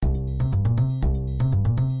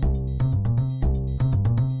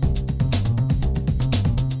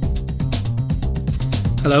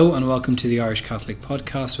Hello and welcome to the Irish Catholic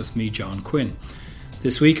Podcast with me, John Quinn.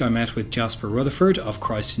 This week I met with Jasper Rutherford of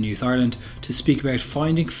Christ in Youth Ireland to speak about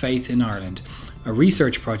Finding Faith in Ireland, a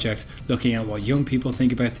research project looking at what young people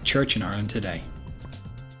think about the Church in Ireland today.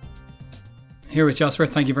 Here with Jasper,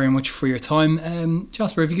 thank you very much for your time.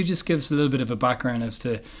 Jasper, if you could just give us a little bit of a background as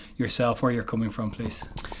to yourself, where you're coming from, please.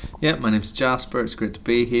 Yeah, my name's Jasper. It's great to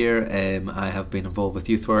be here. I have been involved with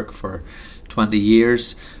youth work for 20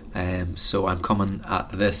 years. So I'm coming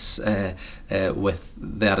at this with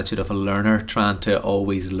the attitude of a learner, trying to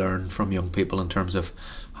always learn from young people in terms of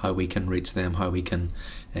how we can reach them, how we can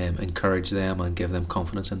encourage them and give them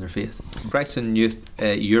confidence in their faith. Christ in Youth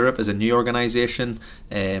Europe is a new organisation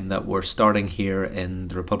that we're starting here in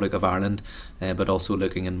the Republic of Ireland, but also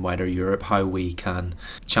looking in wider Europe, how we can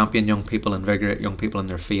champion young people, invigorate young people in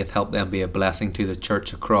their faith, help them be a blessing to the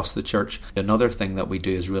church, across the church. Another thing that we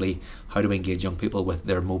do is really how do we engage young people with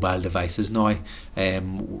their mobile devices now,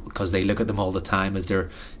 because they look at them all the time. Is there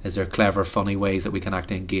clever, funny ways that we can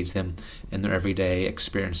actually engage them in their everyday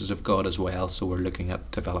experiences of God as well? So we're looking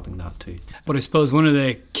at developing that too. But I suppose one of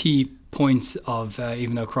the key points of,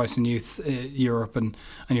 even though Christ in Youth Europe and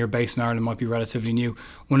you're based in Ireland might be relatively new,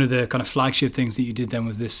 one of the kind of flagship things that you did then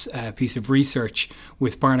was this piece of research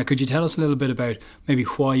with Barna. Could you tell us a little bit about maybe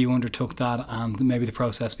why you undertook that and maybe the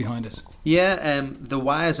process behind it? Yeah, the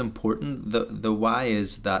why is important. The why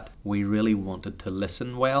is that we really wanted to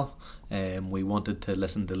listen well. We wanted to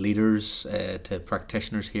listen to leaders, to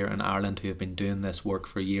practitioners here in Ireland who have been doing this work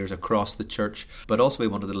for years across the church, but also we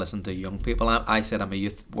wanted to listen to young people. I said I'm a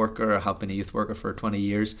youth worker, I have been a youth worker for 20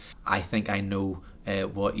 years. I think I know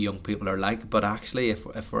what young people are like, but actually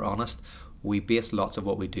if we're honest, we base lots of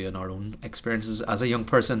what we do in our own experiences as a young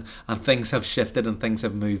person, and things have shifted and things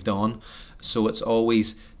have moved on. So it's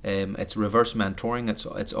always it's reverse mentoring.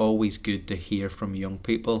 It's always good to hear from young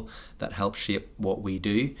people that help shape what we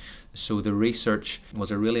do. So the research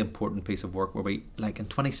was a really important piece of work where we, like in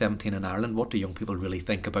 2017 in Ireland, what do young people really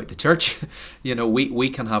think about the church? You know, we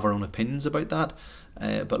can have our own opinions about that,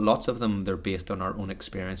 but lots of them, they're based on our own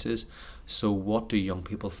experiences. So what do young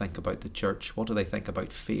people think about the church? What do they think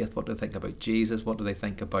about faith? What do they think about Jesus? What do they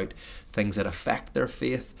think about things that affect their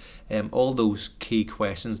faith? All those key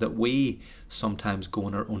questions that we sometimes go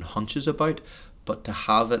on our own hunches about, but to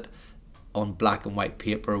have it on black and white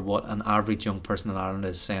paper, what an average young person in Ireland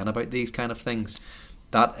is saying about these kind of things,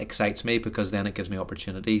 that excites me, because then it gives me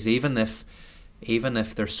opportunities, even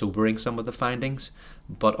if they're sobering, some of the findings,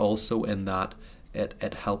 but also in that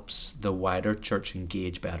it helps the wider church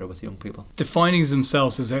engage better with young people. The findings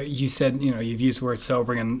themselves, is that you said, you've used the word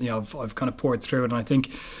sobering, and I've kind of poured through it, and I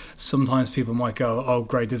think sometimes people might go, oh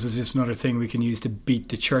great, this is just another thing we can use to beat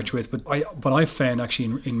the church with. But what I've found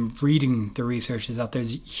actually in reading the research is that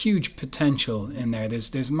there's huge potential in there.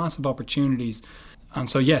 There's massive opportunities. And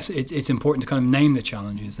so, yes, it's important to kind of name the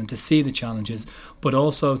challenges and to see the challenges, but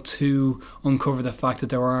also to uncover the fact that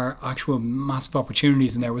there are actual massive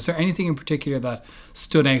opportunities in there. Was there anything in particular that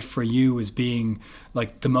stood out for you as being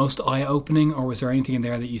like the most eye-opening, or was there anything in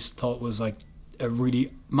there that you thought was like a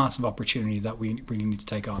really massive opportunity that we really need to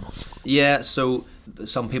take on? Yeah, so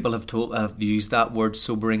some people have used that word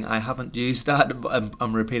sobering. I haven't used that.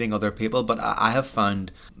 I'm repeating other people, but I have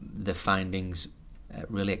found the findings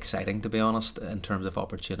really exciting, to be honest, in terms of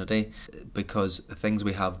opportunity, because the things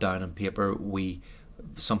we have down on paper,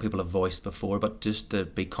 some people have voiced before, but just to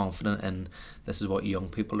be confident in this is what young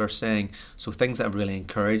people are saying. So things that have really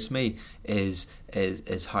encouraged me is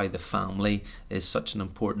how the family is such an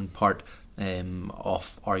important part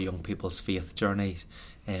of our young people's faith journeys.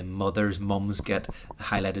 Mums get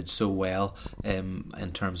highlighted so well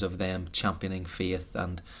in terms of them championing faith,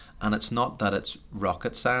 and it's not that it's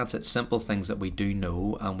rocket science, it's simple things that we do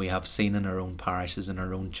know and we have seen in our own parishes, in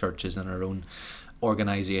our own churches, in our own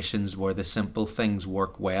organisations, where the simple things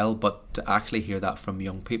work well. But to actually hear that from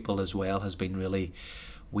young people as well has been really,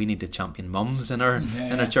 we need to champion mums in our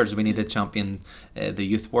churches. We need to champion the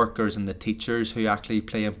youth workers and the teachers who actually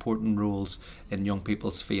play important roles in young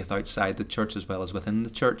people's faith outside the church as well as within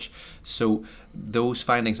the church. So those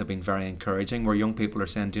findings have been very encouraging, where young people are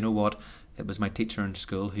saying, do you know what, it was my teacher in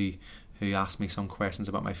school who asked me some questions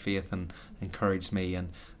about my faith and encouraged me, and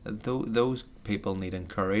those people need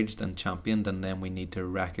encouraged and championed. And then we need to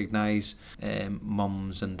recognise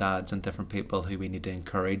mums and dads and different people who we need to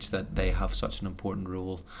encourage, that they have such an important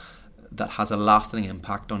role that has a lasting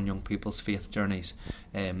impact on young people's faith journeys,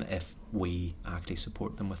 if we actually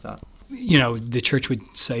support them with that. The church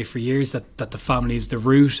would say for years that the family is the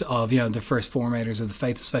root of, the first formators of the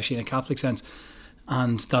faith, especially in a Catholic sense.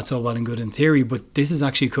 And that's all well and good in theory, but this is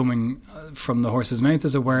actually coming from the horse's mouth,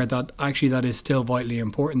 as it were, that actually that is still vitally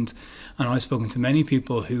important. And I've spoken to many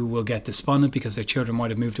people who will get despondent because their children might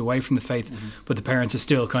have moved away from the faith, but the parents are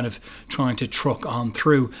still kind of trying to truck on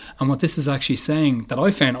through. And what this is actually saying, that I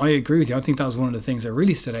found, I agree with you, I think that was one of the things that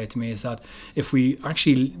really stood out to me, is that if we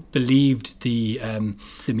actually believed the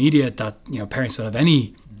media that, you know, parents don't have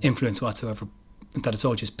any influence whatsoever, that it's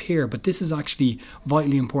all just peer, but this is actually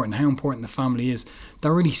vitally important, how important the family is.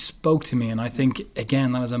 That really spoke to me, and I think,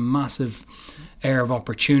 again, that is a massive air of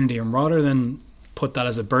opportunity, and rather than put that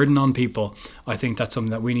as a burden on people, I think that's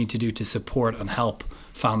something that we need to do to support and help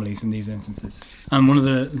families in these instances. And one of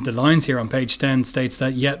the lines here on page 10 states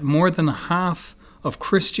that yet more than half of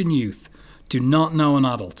Christian youth do not know an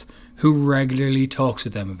adult who regularly talks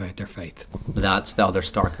with them about their faith. That's the other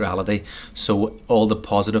stark reality. So all the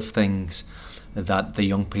positive things that the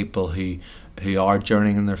young people who are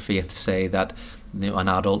journeying in their faith say, that, you know, an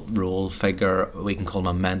adult role figure, we can call him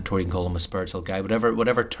a mentor, you can call him a spiritual guide,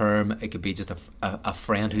 whatever term, it could be just a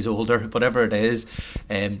friend who's older, whatever it is,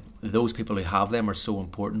 those people who have them are so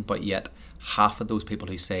important. But yet half of those people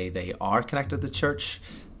who say they are connected to the church,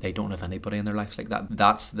 they don't have anybody in their life like that.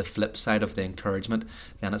 That's the flip side of the encouragement.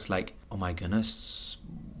 Then it's like, oh my goodness,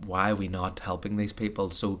 why are we not helping these people?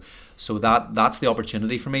 So that's the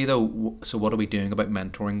opportunity for me, though. So what are we doing about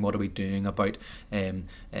mentoring? What are we doing about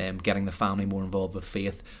getting the family more involved with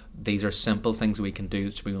faith? These are simple things we can do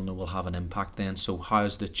which we will know will have an impact then. So how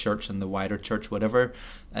is the church and the wider church, whatever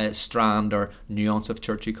strand or nuance of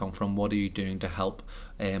church you come from, what are you doing to help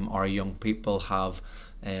our young people have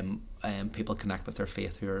people connect with their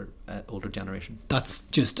faith who are older generation? That's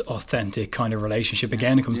just authentic kind of relationship.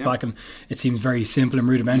 Again, it comes back, and it seems very simple and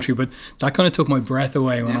rudimentary, but that kind of took my breath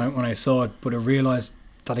away when I saw it. But I realised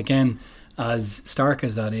that, again, as stark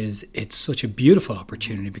as that is, it's such a beautiful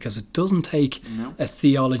opportunity, because it doesn't take a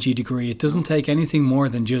theology degree. It doesn't take anything more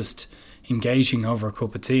than just engaging over a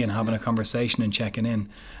cup of tea and having a conversation and checking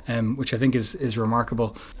in, which I think is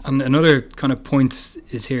remarkable. And another kind of point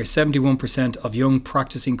is here: 71% of young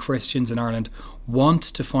practicing Christians in Ireland want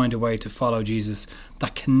to find a way to follow Jesus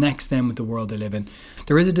that connects them with the world they live in.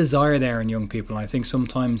 There is a desire there in young people, and I think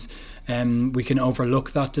sometimes we can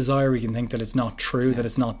overlook that desire. We can think that it's not true, that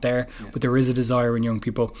it's not there, but there is a desire in young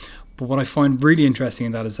people. But what I find really interesting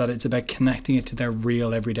in that is that it's about connecting it to their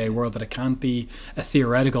real everyday world, that it can't be a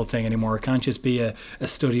theoretical thing anymore. It can't just be a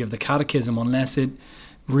study of the catechism unless it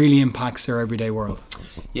really impacts their everyday world.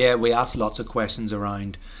 Yeah, we ask lots of questions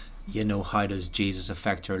around, you know, how does Jesus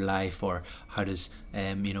affect your life, or how does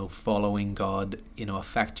following God,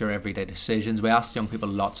 affect your everyday decisions. We asked young people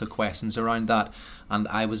lots of questions around that, and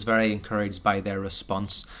I was very encouraged by their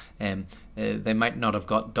response. They might not have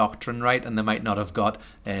got doctrine right, and they might not have got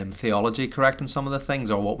theology correct in some of the things,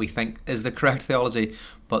 or what we think is the correct theology,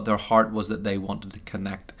 but their heart was that they wanted to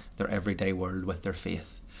connect their everyday world with their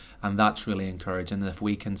faith. And that's really encouraging. If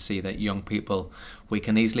we can see that young people, we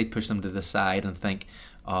can easily push them to the side and think,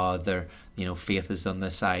 their faith is on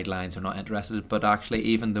the sidelines, they're not interested. But actually,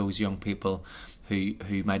 even those young people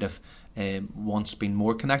who might have once been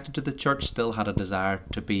more connected to the church still had a desire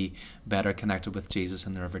to be better connected with Jesus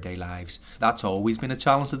in their everyday lives. That's always been a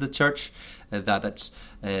challenge to the church, that it's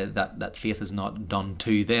that faith is not done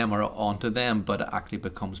to them or onto them, but it actually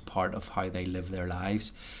becomes part of how they live their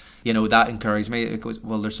lives. That encouraged me. It goes,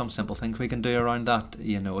 well, there's some simple things we can do around that.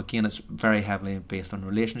 Again, it's very heavily based on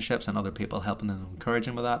relationships and other people helping and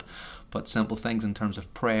encouraging with that. But simple things in terms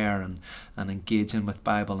of prayer and engaging with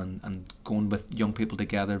Bible and going with young people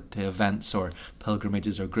together to events or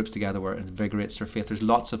pilgrimages or groups together where it invigorates their faith. There's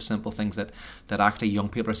lots of simple things that actually young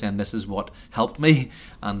people are saying, this is what helped me,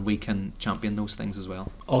 and we can champion those things as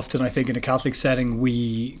well. Often I think in a Catholic setting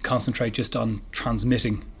we concentrate just on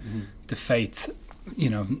transmitting the faith,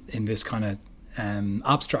 in this kind of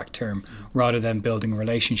abstract term, rather than building a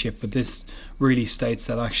relationship. But this really states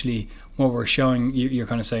that actually what we're showing, you're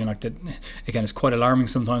kind of saying like that, again, it's quite alarming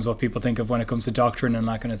sometimes what people think of when it comes to doctrine and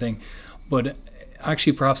that kind of thing. But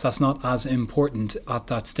actually perhaps that's not as important at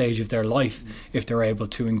that stage of their life if they're able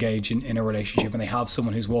to engage in a relationship and they have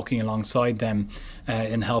someone who's walking alongside them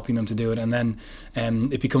in helping them to do it. And then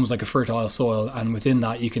it becomes like a fertile soil, and within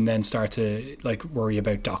that you can then start to like worry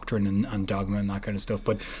about doctrine and dogma and that kind of stuff.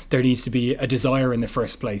 But there needs to be a desire in the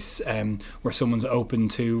first place, where someone's open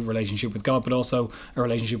to relationship with God, but also a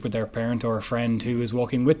relationship with their parent or a friend who is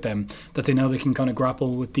walking with them, that they know they can kind of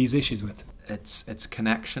grapple with these issues with. it's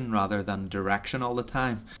connection rather than direction all the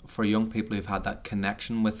time. For young people who've had that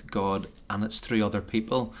connection with God and it's through other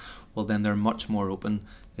people, well then they're much more open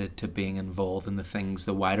to being involved in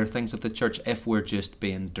the wider things of the church. If we're just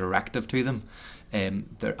being directive to them,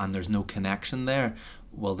 and there's no connection there,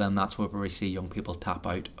 well then that's where we see young people tap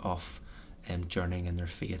out of journeying in their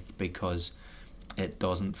faith, because it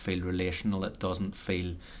doesn't feel relational, it doesn't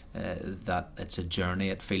feel that it's a journey,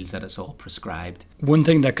 it feels that it's all prescribed. One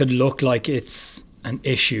thing that could look like it's an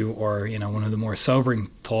issue, or one of the more sobering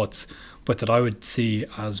thoughts, but that I would see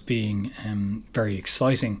as being very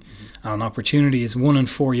exciting and an opportunity, is 1 in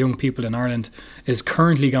 4 young people in Ireland is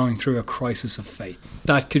currently going through a crisis of faith.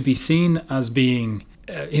 That could be seen as being,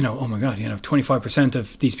 oh my God, 25%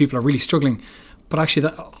 of these people are really struggling. But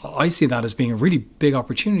actually, I see that as being a really big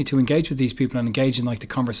opportunity to engage with these people and engage in the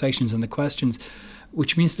conversations and the questions,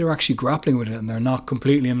 which means they're actually grappling with it and they're not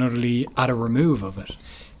completely and utterly at a remove of it.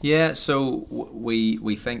 Yeah, so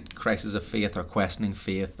we think crisis of faith or questioning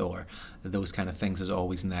faith or those kind of things is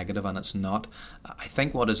always negative, and it's not. I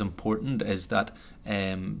think what is important is that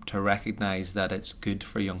to recognise that it's good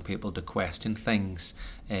for young people to question things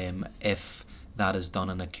if that is done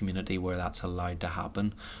in a community where that's allowed to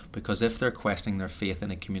happen. Because if they're questioning their faith in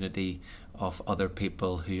a community of other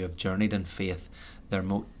people who have journeyed in faith, they're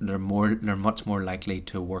much more likely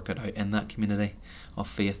to work it out in that community of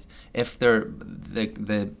faith. If they're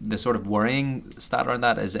the sort of worrying stat around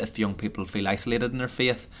that is if young people feel isolated in their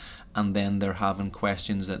faith, and then they're having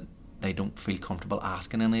questions that they don't feel comfortable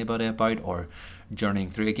asking anybody about or journeying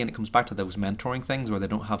through. Again, it comes back to those mentoring things where they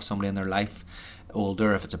don't have somebody in their life,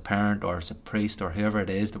 older, if it's a parent or it's a priest or whoever it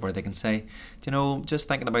is, where they can say, just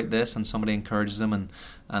thinking about this, and somebody encourages them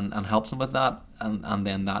and helps them with that, and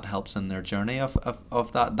then that helps in their journey of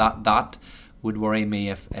that. That would worry me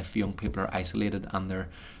if young people are isolated and they're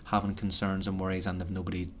having concerns and worries and they've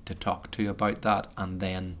nobody to talk to about that, and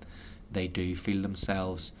then they do feel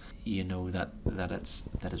themselves, that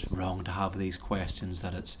it's wrong to have these questions,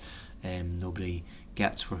 that it's nobody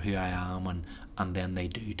gets for who I am, and then they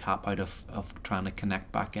do tap out of trying to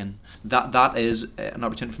connect back in. That is an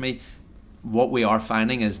opportunity for me. What we are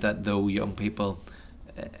finding is that though young people,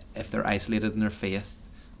 if they're isolated in their faith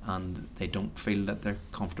and they don't feel that they're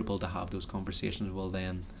comfortable to have those conversations, well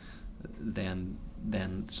then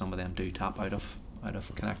some of them do tap out of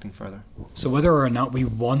connecting further. So whether or not we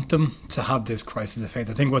want them to have this crisis of faith,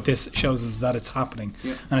 I think what this shows is that it's happening,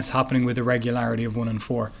 and it's happening with a regularity of 1 in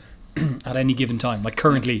 4 at any given time, like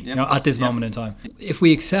currently, at this moment in time. If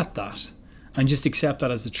we accept that and just accept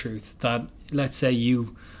that as the truth, that let's say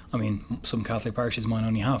some Catholic parishes might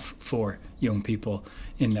only have 4 young people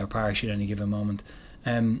in their parish at any given moment,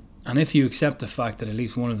 and if you accept the fact that at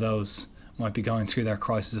least one of those might be going through their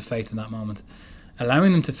crisis of faith in that moment,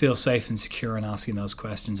 allowing them to feel safe and secure in asking those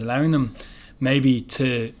questions, allowing them maybe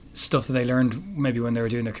to stuff that they learned maybe when they were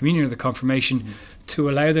doing their communion or the confirmation, to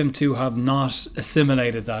allow them to have not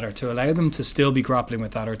assimilated that, or to allow them to still be grappling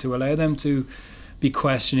with that, or to allow them to be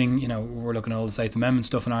questioning, we're looking at all this 8th Amendment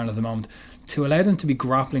stuff in Ireland at the moment, to allow them to be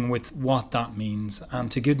grappling with what that means,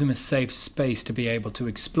 and to give them a safe space to be able to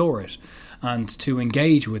explore it and to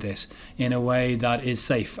engage with it in a way that is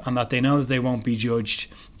safe, and that they know that they won't be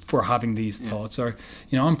judged for having these thoughts. Or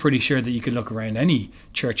I'm pretty sure that you could look around any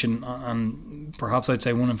church and perhaps I'd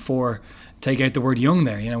say 1 in 4, take out the word young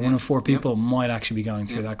there, 1 in 4 people might actually be going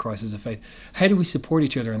through that crisis of faith. How do we support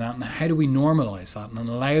each other in that, and how do we normalise that and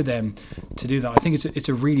allow them to do that? I think it's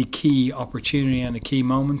a really key opportunity and a key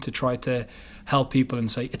moment to try to help people and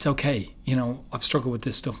say, it's okay, I've struggled with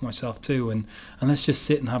this stuff myself too, and let's just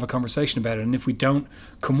sit and have a conversation about it. And if we don't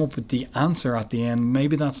come up with the answer at the end,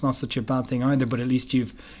 maybe that's not such a bad thing either, but at least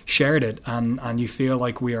you've shared it and you feel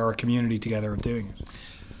like we are a community together of doing it.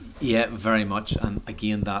 Yeah, very much. And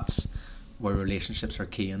again, that's where relationships are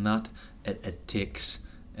key in that. It takes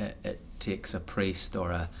a priest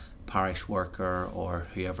or a parish worker or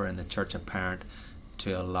whoever in the church, a parent,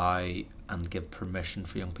 to allow and give permission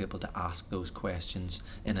for young people to ask those questions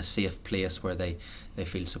in a safe place where they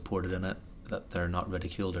feel supported in it, that they're not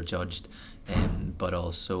ridiculed or judged, but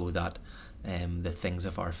also that the things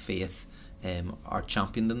of our faith are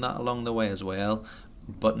championed in that along the way as well.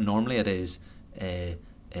 But normally it is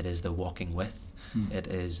the walking with, it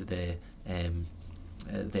is the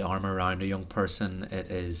arm around a young person, it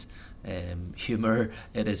is humour,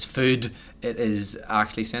 it is food, it is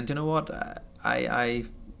actually saying, you know what, I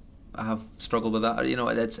have struggled with that.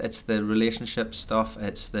 It's the relationship stuff.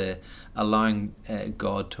 It's the allowing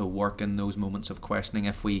God to work in those moments of questioning.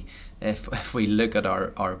 If we look at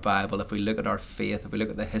our Bible, if we look at our faith, if we look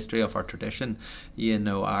at the history of our tradition,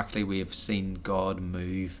 actually we have seen God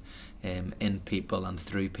move in people and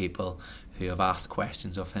through people who have asked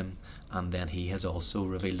questions of him, and then he has also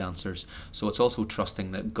revealed answers. So it's also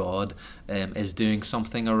trusting that God is doing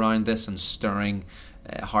something around this and stirring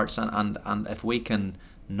hearts, and if we can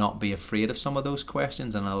not be afraid of some of those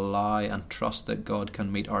questions and allow and trust that God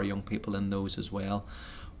can meet our young people in those as well,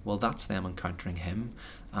 well, that's them encountering him,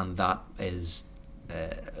 and that is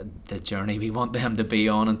the journey we want them to be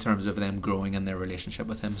on in terms of them growing in their relationship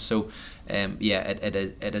with him. So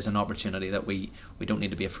it is an opportunity that we don't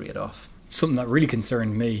need to be afraid of. Something that really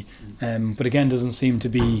concerned me, but again doesn't seem to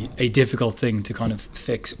be a difficult thing to kind of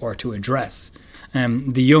fix or to address.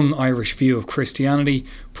 The young Irish view of Christianity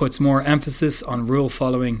puts more emphasis on rule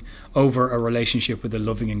following over a relationship with a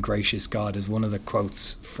loving and gracious God, is one of the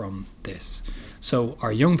quotes from this. So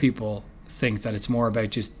our young people think that it's more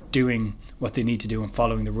about just doing what they need to do and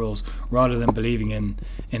following the rules rather than believing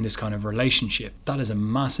in this kind of relationship. That is a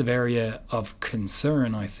massive area of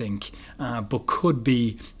concern, I think, but could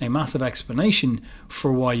be a massive explanation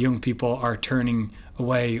for why young people are turning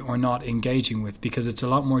away or not engaging with, because it's a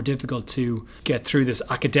lot more difficult to get through this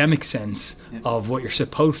academic sense of what you're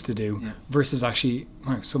supposed to do versus actually,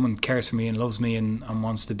 someone cares for me and loves me and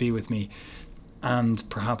wants to be with me. And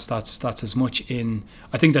perhaps that's as much in,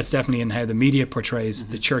 I think that's definitely in how the media portrays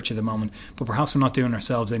the church at the moment, but perhaps we're not doing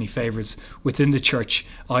ourselves any favours within the church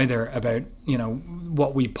either about,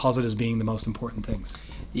 what we posit as being the most important things.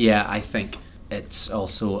 Yeah, I think it's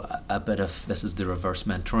also a bit of, this is the reverse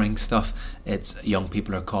mentoring stuff. It's young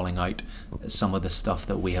people are calling out some of the stuff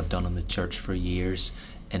that we have done in the church for years,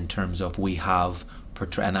 in terms of we have,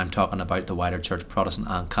 and I'm talking about the wider church, Protestant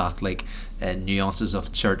and Catholic, nuances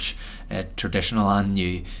of church, traditional and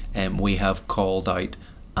new. We have called out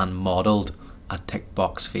and modelled a tick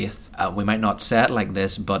box faith. We might not say it like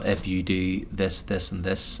this, but if you do this, this and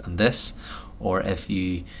this and this, or if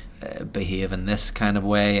you behave in this kind of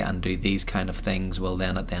way and do these kind of things, well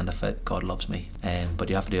then at the end of it, God loves me. But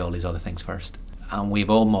you have to do all these other things first. And we've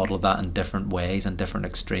all modelled that in different ways and different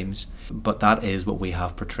extremes, but that is what we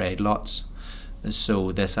have portrayed lots.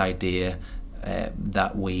 So this idea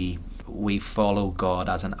that we follow God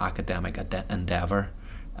as an academic endeavour,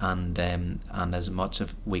 and as much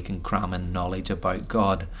as we can cram in knowledge about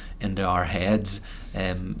God into our heads,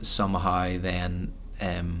 somehow then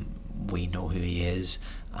we know who he is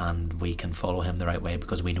and we can follow him the right way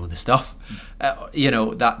because we know the stuff.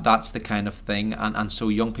 That's the kind of thing, and so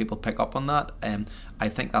young people pick up on that. I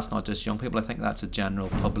think that's not just young people, I think that's a general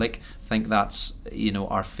public. I think that's,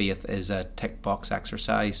 our faith is a tick box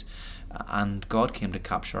exercise, and God came to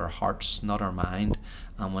capture our hearts, not our mind.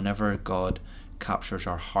 And whenever God captures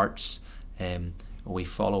our hearts, we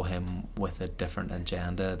follow him with a different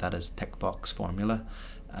agenda that is tick box formula.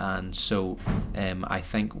 And so I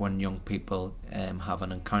think when young people have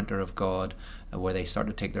an encounter of God, where they start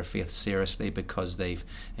to take their faith seriously because they've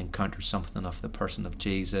encountered something of the person of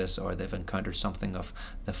Jesus, or they've encountered something of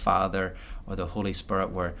the Father or the Holy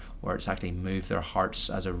Spirit, where it's actually moved their hearts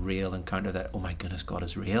as a real encounter that, oh my goodness, God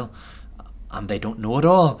is real, and they don't know it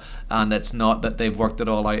all. And it's not that they've worked it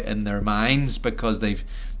all out in their minds because they've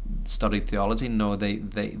studied theology. No,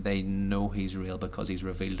 they know he's real because he's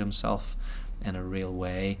revealed himself in a real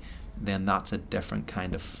way. Then that's a different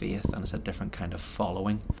kind of faith, and it's a different kind of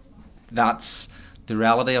following. That's the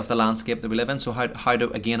reality of the landscape that we live in. So how do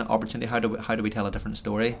we tell a different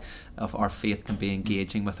story of our faith can be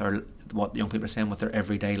engaging with what young people are saying, with their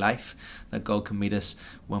everyday life, that God can meet us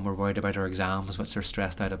when we're worried about our exams, which they're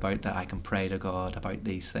stressed out about, that I can pray to God about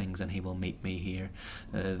these things and he will meet me here,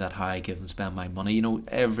 that how I give and spend my money,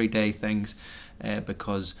 everyday things,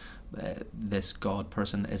 because this God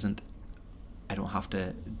person I don't have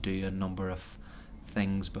to do a number of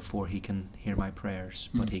things before he can hear my prayers,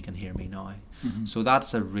 but he can hear me now. So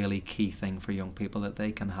that's a really key thing for young people, that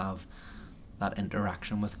they can have that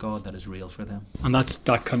interaction with God that is real for them. And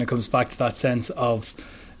that kind of comes back to that sense of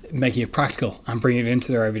making it practical and bringing it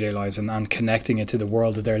into their everyday lives and connecting it to the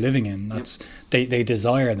world that they're living in. That's they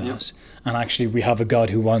desire that, and actually we have a God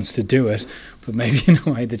who wants to do it, but maybe in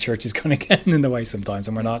a way the church is kind of getting in the way sometimes,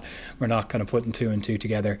 and we're not kind of putting two and two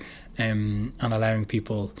together, and allowing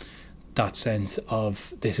people that sense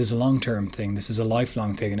of this is a long-term thing, this is a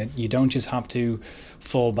lifelong thing, and you don't just have to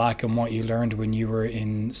fall back on what you learned when you were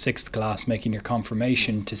in 6th class making your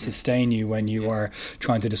confirmation to sustain you when you are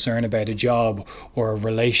trying to discern about a job or a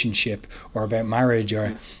relationship or about marriage,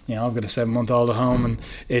 or I've got a 7-month-old at home and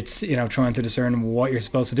it's trying to discern what you're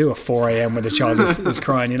supposed to do at 4 a.m. when the child is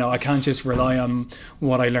crying. I can't just rely on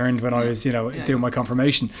what I learned when I was doing my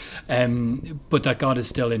confirmation, but that God is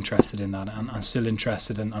still interested in that and still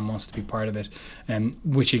interested and wants to be part of it,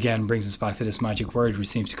 which again brings us back to this magic word which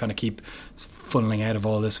seems to kind of keep funneling out of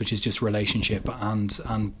all this, which is just relationship and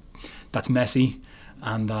that's messy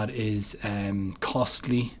and that is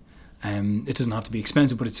costly. It doesn't have to be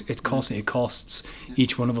expensive, but it's costly. It costs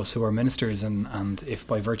each one of us who are ministers, and if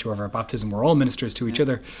by virtue of our baptism we're all ministers to each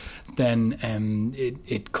other, then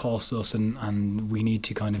it costs us, and we need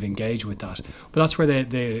to kind of engage with that. But that's where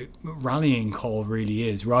the rallying call really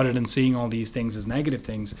is. Rather than seeing all these things as negative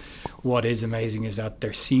things, what is amazing is that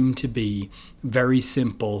there seem to be very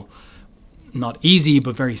simple, not easy,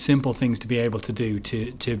 but very simple things to be able to do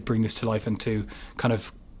to bring this to life and to kind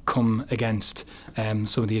of come against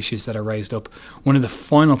some of the issues that are raised up. One of the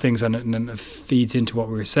final things, and it feeds into what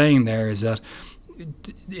we were saying there, is that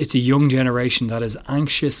it's a young generation that is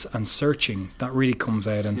anxious and searching. That really comes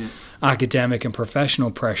out, and academic and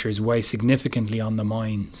professional pressures weigh significantly on the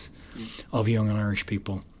minds of young Irish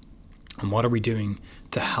people. And what are we doing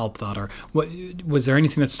to help that? Or was there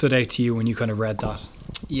anything that stood out to you when you kind of read that?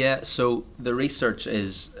 Yeah, so the research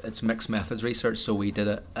it's mixed methods research. So we did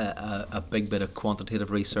a big bit of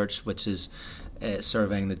quantitative research, which is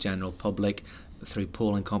surveying the general public through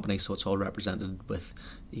polling companies. So it's all represented with,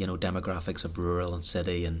 demographics of rural and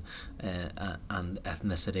city and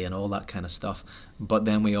ethnicity and all that kind of stuff. But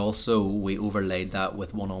then we overlaid that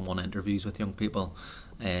with one-on-one interviews with young people,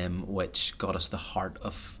 which got us the heart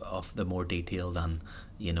of the more detailed and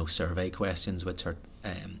survey questions, which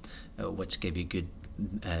give you good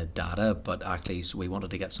data, but actually we wanted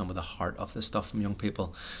to get some of the heart of the stuff from young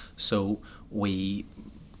people. So we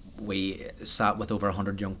sat with over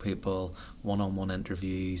 100 young people, one-on-one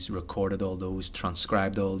interviews, recorded all those,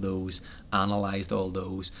 transcribed all those, analysed all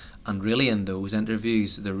those, and really in those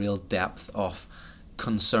interviews the real depth of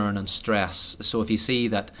concern and stress. So if you see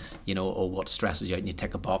that, what stresses you out, and you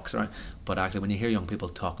tick a box, right? But actually when you hear young people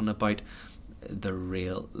talking about the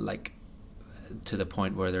real, to the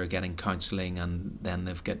point where they're getting counselling, and then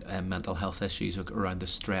they've got mental health issues around the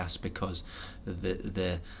stress because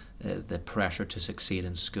the pressure to succeed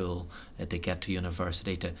in school, to get to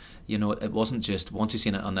university, it wasn't just once you've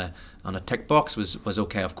seen it on a tick box was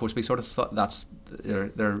okay. Of course we sort of thought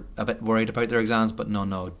they're a bit worried about their exams, but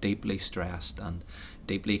no, deeply stressed and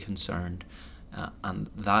deeply concerned, and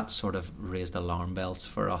that sort of raised alarm bells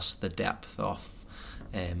for us, the depth of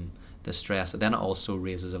the stress. Then it also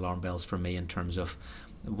raises alarm bells for me in terms of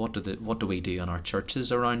what do we do in our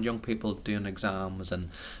churches around young people doing exams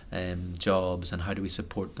and jobs, and how do we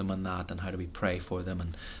support them in that, and how do we pray for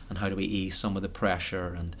them, and how do we ease some of the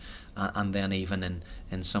pressure, and then even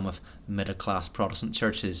in some of middle class Protestant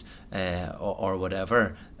churches or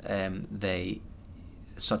whatever, they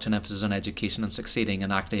such an emphasis on education and succeeding,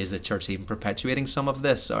 and actually is the church even perpetuating some of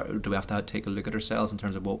this, or do we have to take a look at ourselves in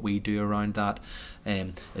terms of what we do around that?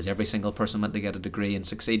 Is every single person meant to get a degree and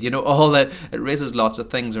succeed? All that, it raises lots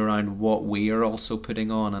of things around what we are also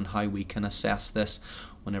putting on and how we can assess this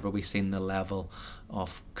whenever we've seen the level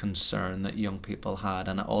of concern that young people had.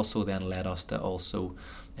 And it also then led us to also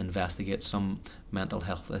investigate some mental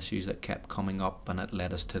health issues that kept coming up, and it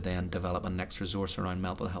led us to then develop a next resource around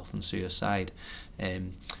mental health and suicide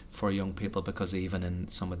for young people, because even in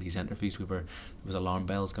some of these interviews there was alarm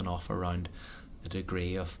bells going off around the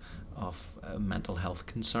degree of mental health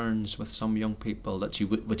concerns with some young people which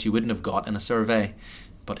you wouldn't have got in a survey,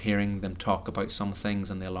 but hearing them talk about some things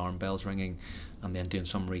and the alarm bells ringing, and then doing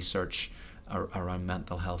some research around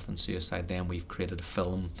mental health and suicide, then we've created a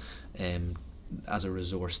film as a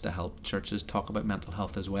resource to help churches talk about mental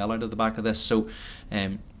health as well out of the back of this. So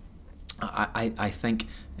I think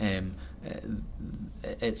it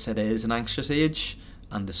is an anxious age,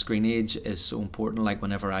 and the screen age is so important. Like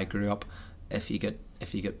whenever I grew up, if you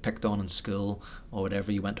get picked on in school or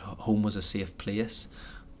whatever, you went home was a safe place.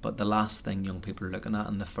 But the last thing young people are looking at,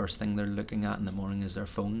 and the first thing they're looking at in the morning, is their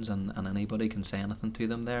phones, and anybody can say anything to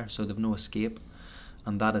them there, so they've no escape,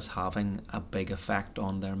 and that is having a big effect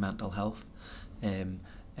on their mental health.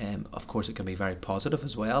 Of course it can be very positive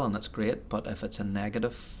as well, and that's great, but if it's a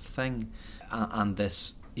negative thing, and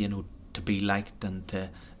this, to be liked and to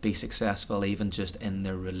be successful even just in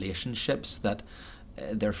their relationships, that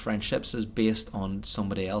their friendships is based on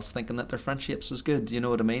somebody else thinking that their friendships is good, you know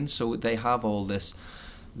what I mean? So they have all this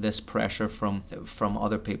pressure from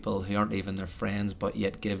other people who aren't even their friends, but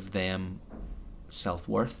yet give them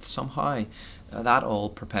self-worth somehow. That all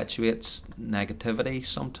perpetuates negativity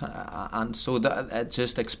sometimes, and so that it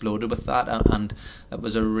just exploded with that, and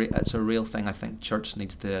it's a real thing I think church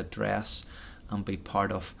needs to address and be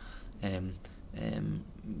part of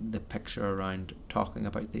the picture around talking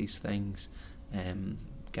about these things,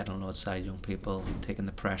 getting alongside young people, taking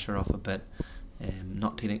the pressure off a bit,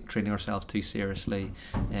 not treating ourselves too seriously,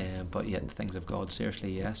 but yet the things of God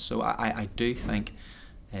seriously, yes. So I do think,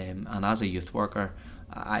 and as a youth worker,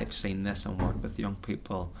 I've seen this and worked with young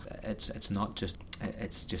people. It's not just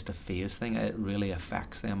a phase thing. It really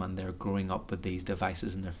affects them, and they're growing up with these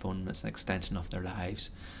devices in their phone, and it's an extension of their lives,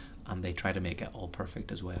 and they try to make it all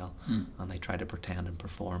perfect as well, and they try to pretend and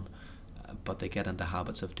perform, but they get into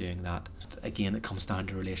habits of doing that. Again, it comes down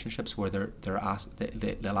to relationships where they'll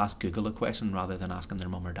ask Google a question rather than asking their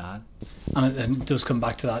mum or dad. And it does come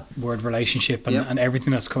back to that word relationship, and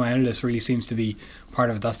everything that's come out of this really seems to be part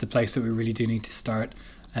of it. That's the place that we really do need to start,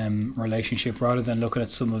 relationship, rather than looking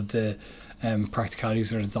at some of the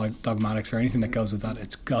practicalities or the dogmatics or anything that goes with that.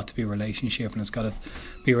 It's got to be a relationship, and it's got to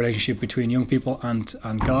be a relationship between young people and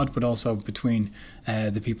God, but also between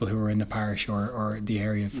the people who are in the parish or the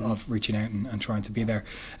area of reaching out and trying to be there.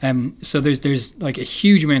 So there's like a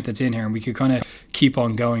huge amount that's in here, and we could kind of keep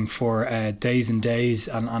on going for days and days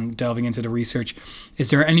and delving into the research. Is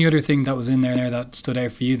there any other thing that was in there that stood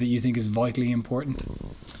out for you that you think is vitally important?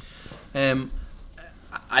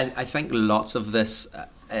 I think lots of this.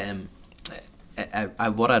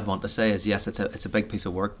 What I'd want to say is, yes, it's a big piece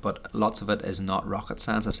of work, but lots of it is not rocket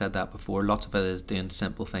science. I've said that before. Lots of it is doing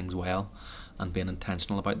simple things well and being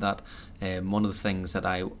intentional about that. One of the things that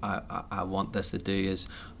I want this to do is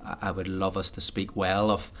I would love us to speak well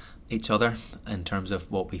of each other in terms of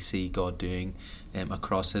what we see God doing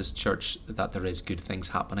across His church, that there is good things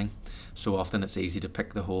happening. So often it's easy to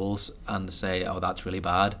pick the holes and to say, oh, that's really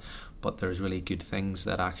bad. But there's really good things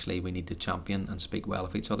that actually we need to champion and speak well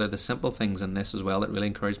of each other. The simple things in this as well that really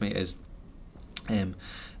encourage me is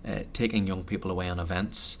taking young people away on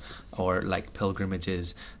events, or like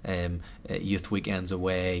pilgrimages, youth weekends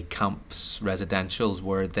away, camps, residentials,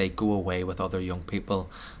 where they go away with other young people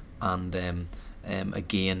and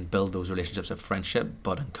again build those relationships of friendship,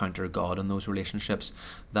 but encounter God in those relationships.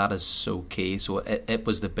 That is so key. So it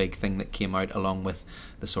was the big thing that came out along with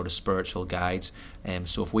the sort of spiritual guides.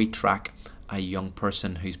 So if we track a young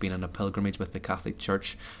person who's been on a pilgrimage with the Catholic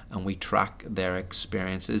Church, and we track their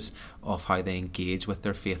experiences of how they engage with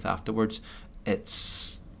their faith afterwards,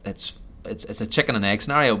 it's a chicken and egg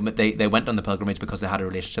scenario. They went on the pilgrimage because they had a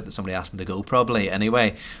relationship that somebody asked them to go, probably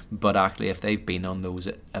anyway. But actually, if they've been on those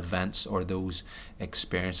events or those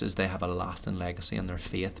experiences, they have a lasting legacy in their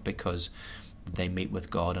faith because they meet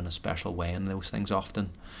with God in a special way in those things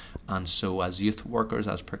often. And so as youth workers,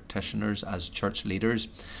 as practitioners, as church leaders,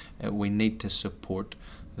 we need to support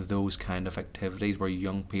those kind of activities where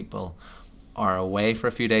young people are away for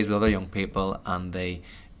a few days with other young people and they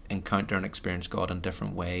encounter and experience God in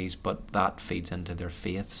different ways, but that feeds into their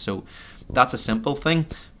faith. So that's a simple thing,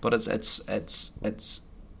 but it's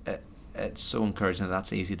so encouraging that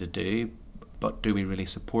that's easy to do. But do we really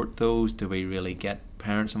support those? Do we really get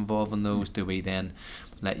parents involved in those? Do we then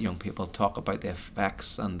let young people talk about the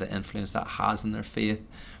effects and the influence that has in their faith?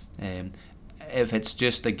 If it's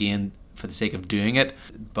just, again, for the sake of doing it,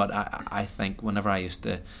 but I think whenever I used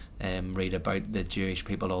to read about the Jewish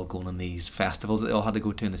people all going on these festivals that they all had to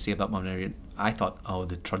go to in the Save That Moment area, I thought, oh,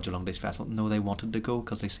 the Trudge Along Days Festival. No, they wanted to go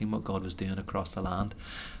because they seen what God was doing across the land.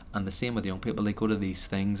 And the same with young people. They go to these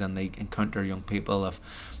things and they encounter young people of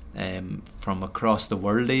from across the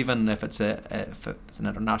world, even if it's an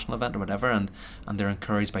international event or whatever, and they're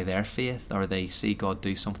encouraged by their faith, or they see God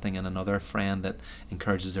do something in another friend that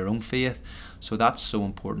encourages their own faith. So that's so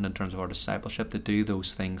important in terms of our discipleship, to do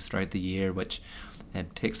those things throughout the year, which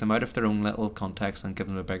takes them out of their own little context and gives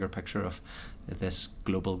them a bigger picture of this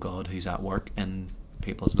global God who's at work in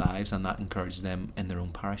people's lives, and that encourages them in their own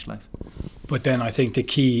parish life. But then I think the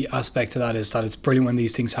key aspect to that is that it's brilliant when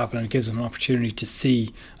these things happen, and it gives them an opportunity to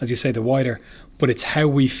see, as you say, the wider, but it's how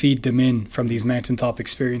we feed them in from these mountaintop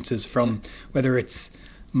experiences, from whether it's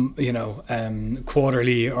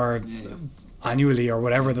quarterly or annually or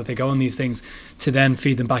whatever, that they go on these things, to then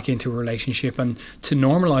feed them back into a relationship and to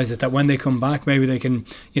normalize it, that when they come back, maybe they can,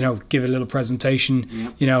 give a little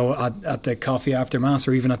presentation, at the coffee after Mass,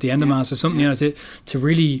 or even at the end of Mass or something, to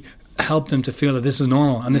really help them to feel that this is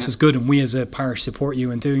normal and this is good, and we as a parish support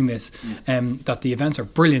you in doing this, that the events are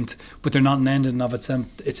brilliant, but they're not an end in and of itself.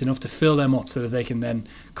 It's enough to fill them up so that they can then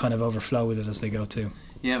kind of overflow with it as they go too.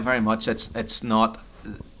 Yeah, very much. It's not...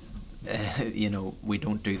 we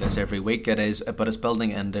don't do this every week. It is, but it's building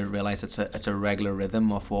in to realise it's a regular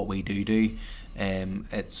rhythm of what we do.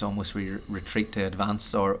 It's almost retreat to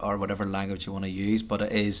advance, or whatever language you want to use. But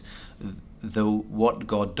it is, though, what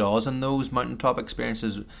God does in those mountaintop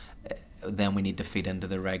experiences, then we need to feed into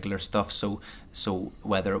the regular stuff. So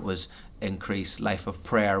whether it was increase, life of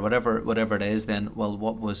prayer, whatever it is, then, well,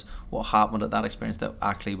 what happened at that experience that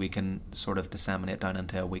actually we can sort of disseminate down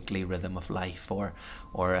into a weekly rhythm of life, or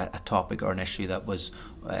a topic or an issue that was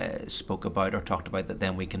spoke about or talked about, that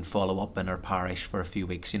then we can follow up in our parish for a few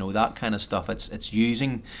weeks, that kind of stuff. It's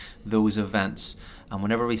using those events. And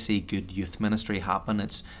whenever we see good youth ministry happen,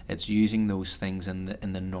 it's using those things in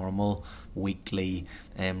the normal weekly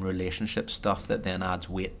relationship stuff that then adds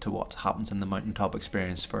weight to what happens in the mountaintop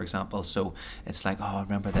experience, for example. So it's like, oh,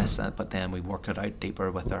 remember this, but then we work it out deeper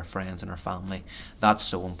with our friends and our family. That's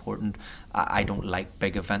so important. I don't like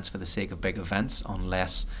big events for the sake of big events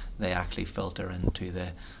unless they actually filter into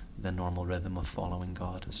the normal rhythm of following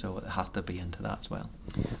God. So it has to be into that as well.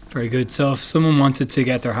 Very good. So if someone wanted to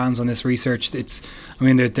get their hands on this research, there's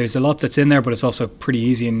a lot that's in there, but it's also pretty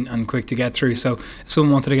easy and quick to get through. So if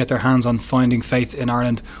someone wanted to get their hands on Finding Faith in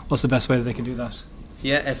Ireland, what's the best way that they can do that?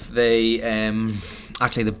 Yeah, if they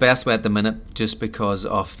actually, the best way at the minute, just because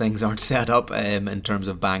of things aren't set up in terms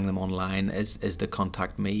of buying them online, is to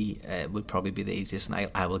contact me. Would probably be the easiest, and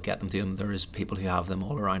I will get them to them. There is people who have them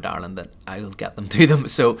all around Ireland that I will get them to them.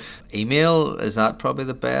 So email, is that probably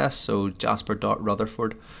the best? So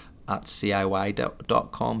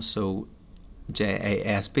jasper.rutherford@ciy.com. So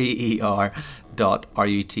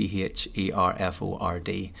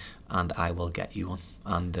jasper.rutherford, and I will get you one.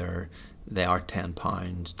 And they are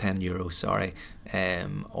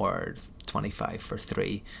 €10, or 25 for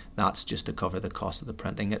 3. That's just to cover the cost of the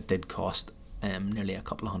printing. It did cost nearly a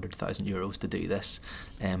couple of €100,000 to do this.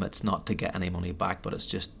 It's not to get any money back, but it's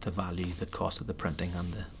just to value the cost of the printing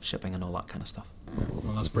and the shipping and all that kind of stuff.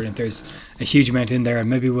 Well, that's brilliant. There's a huge amount in there, and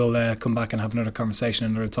maybe we'll come back and have another conversation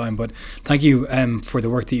another time. But thank you for the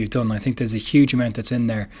work that you've done. I think there's a huge amount that's in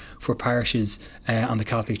there for parishes and the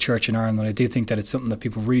Catholic Church in Ireland. And I do think that it's something that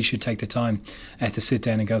people really should take the time to sit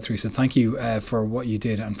down and go through. So thank you for what you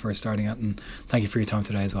did and for starting it. And thank you for your time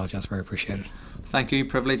today as well, Jasper. I appreciate it. Thank you.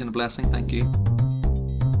 Privilege and a blessing. Thank you.